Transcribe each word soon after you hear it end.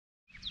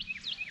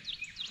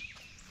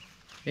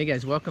Hey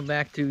guys, welcome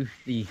back to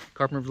the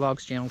Carpenter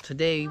Vlogs channel.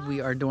 Today we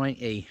are doing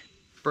a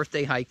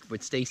birthday hike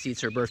with Stacy.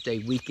 It's her birthday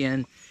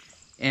weekend,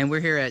 and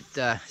we're here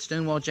at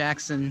Stonewall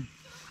Jackson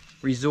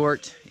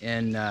Resort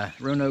in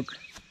Roanoke,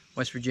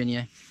 West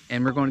Virginia,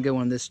 and we're going to go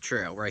on this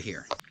trail right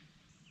here,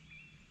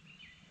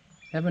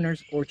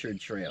 Hevener's Orchard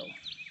Trail.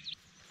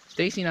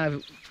 Stacy and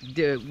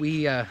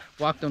I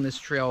walked on this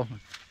trail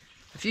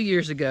a few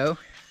years ago,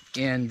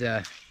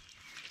 and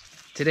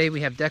today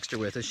we have Dexter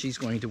with us. She's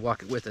going to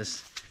walk it with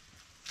us.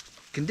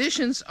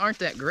 Conditions aren't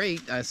that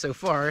great so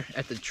far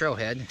at the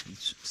trailhead.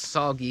 It's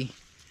soggy,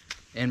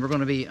 and we're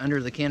going to be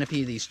under the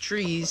canopy of these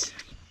trees.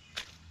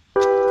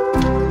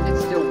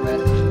 It's still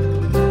wet.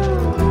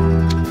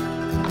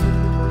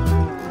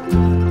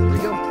 Here we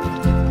go.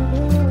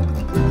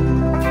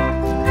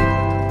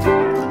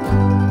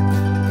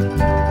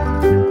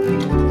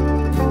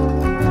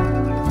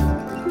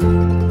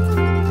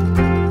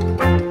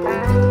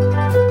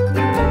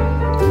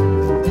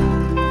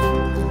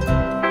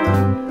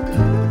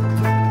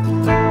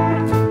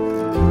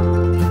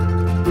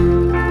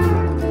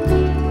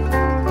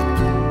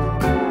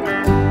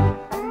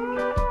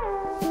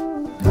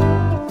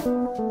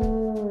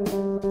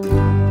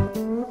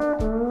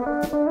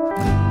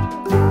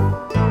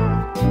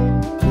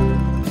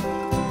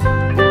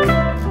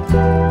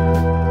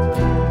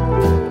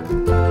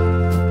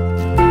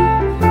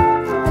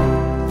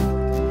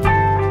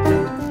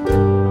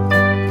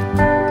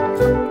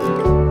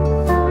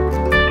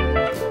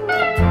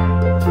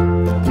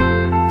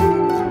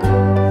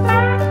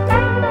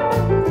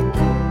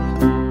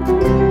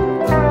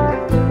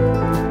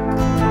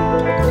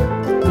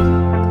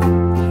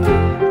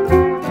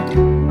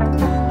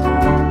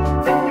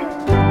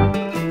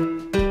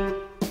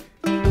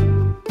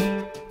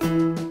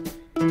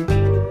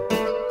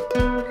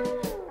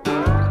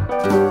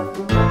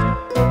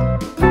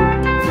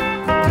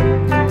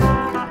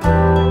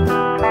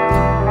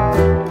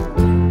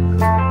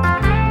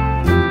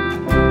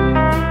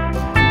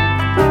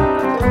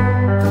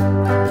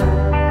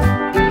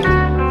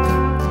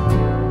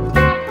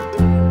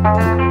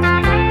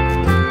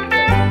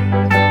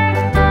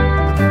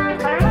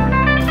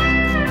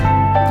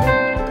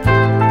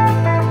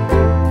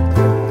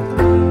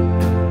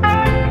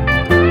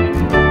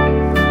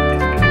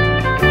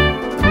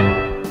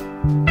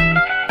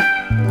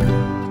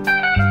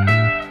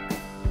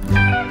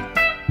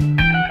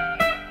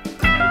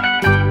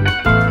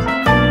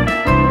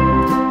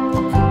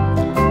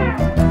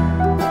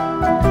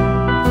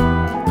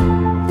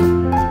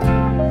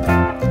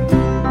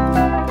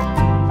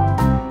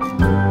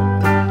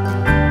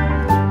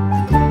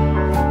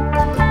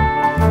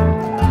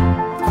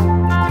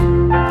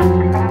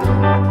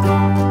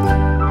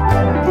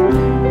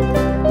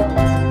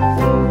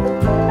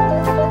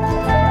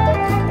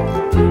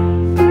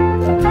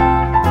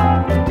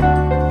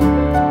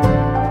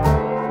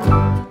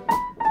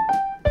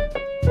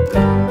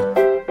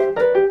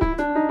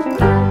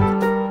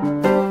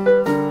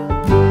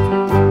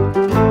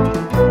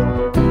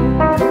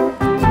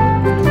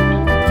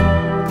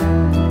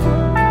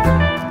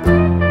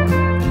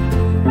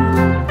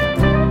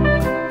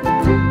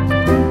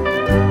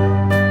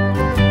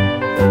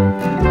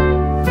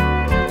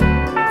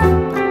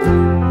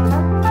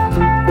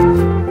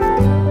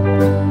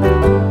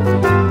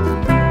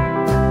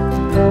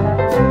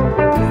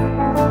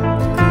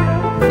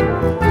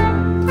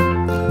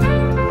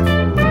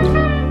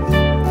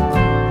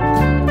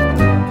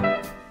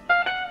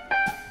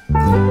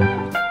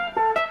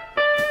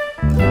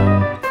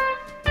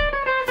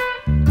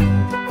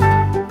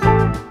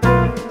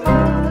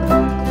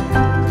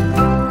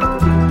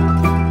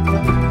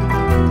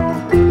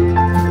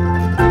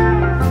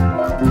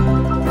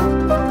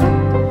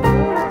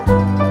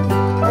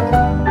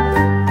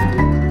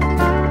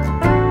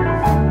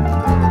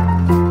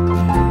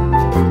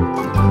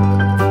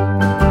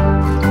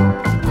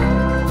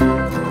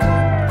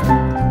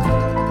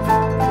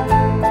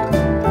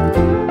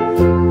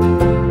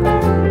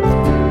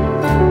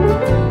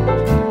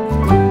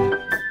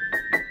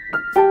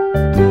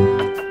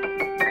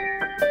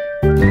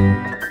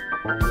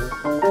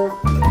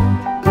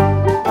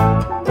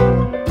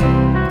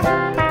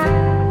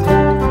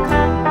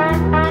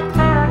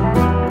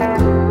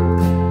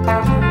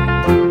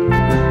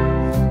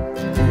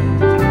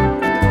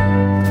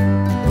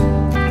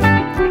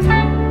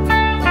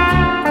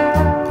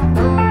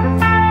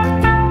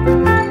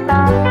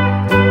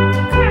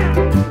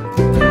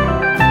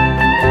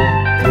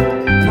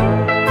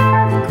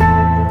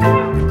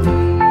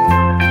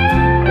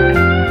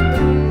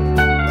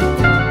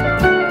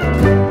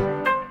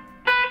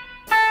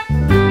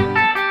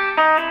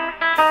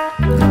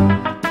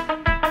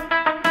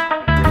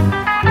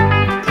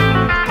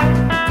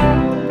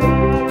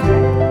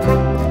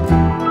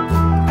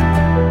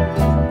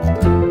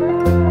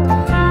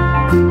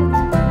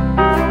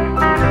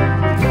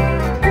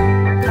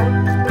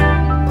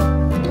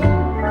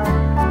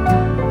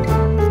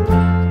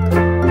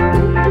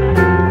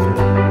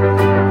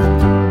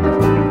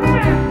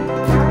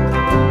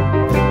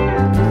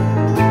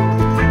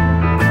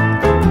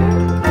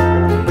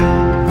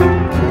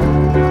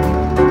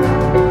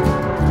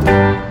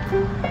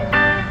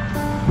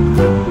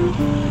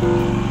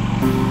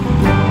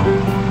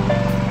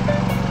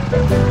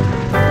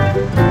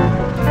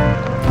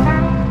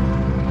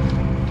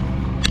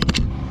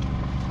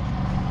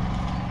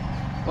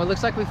 Well, it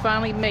looks like we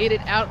finally made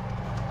it out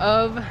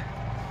of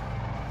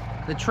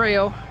the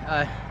trail.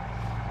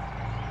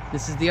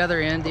 This is the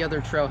other end, the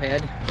other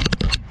trailhead.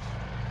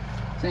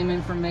 Same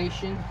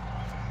information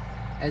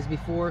as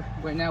before.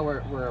 Right now,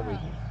 where are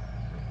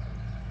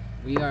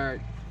we? We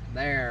are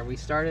there. We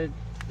started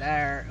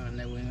there, and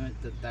then we went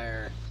to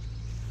there.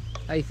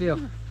 How you feel?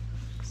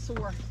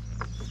 Sore.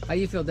 How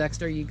you feel,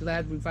 Dexter? You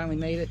glad we finally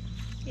made it?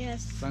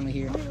 Yes. Finally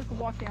here. Maybe we can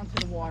walk down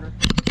to the water.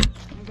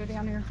 And go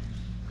down here.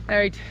 All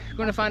right, we're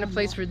gonna find a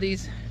place for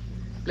these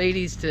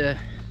ladies to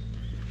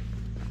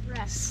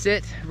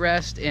sit,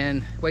 rest,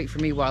 and wait for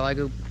me while I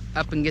go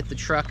up and get the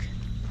truck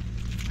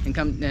and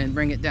come and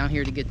bring it down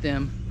here to get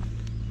them.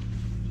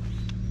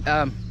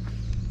 I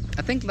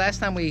think last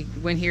time we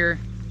went here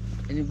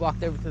and you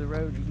walked over to the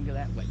road, you can go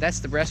that way. That's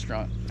the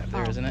restaurant up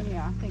there, isn't it?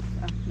 Yeah, I think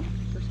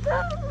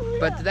so.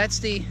 But that's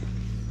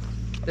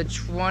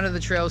one of the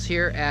trails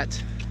here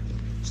at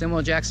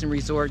Stonewall Jackson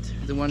Resort,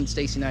 the one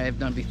Stacy and I have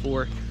done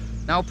before.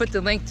 Now I'll put the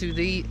link to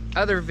the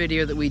other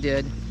video that we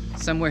did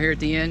somewhere here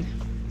at the end,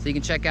 so you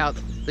can check out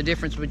the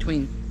difference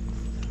between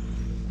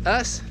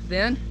us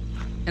then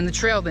and the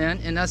trail then,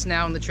 and us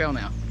now and the trail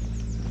now.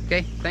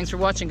 Okay, thanks for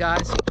watching,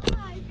 guys.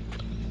 Bye.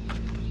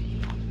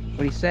 What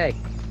do you say?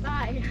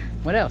 Bye.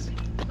 What else?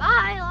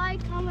 Bye.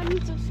 Like, comment,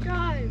 and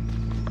subscribe.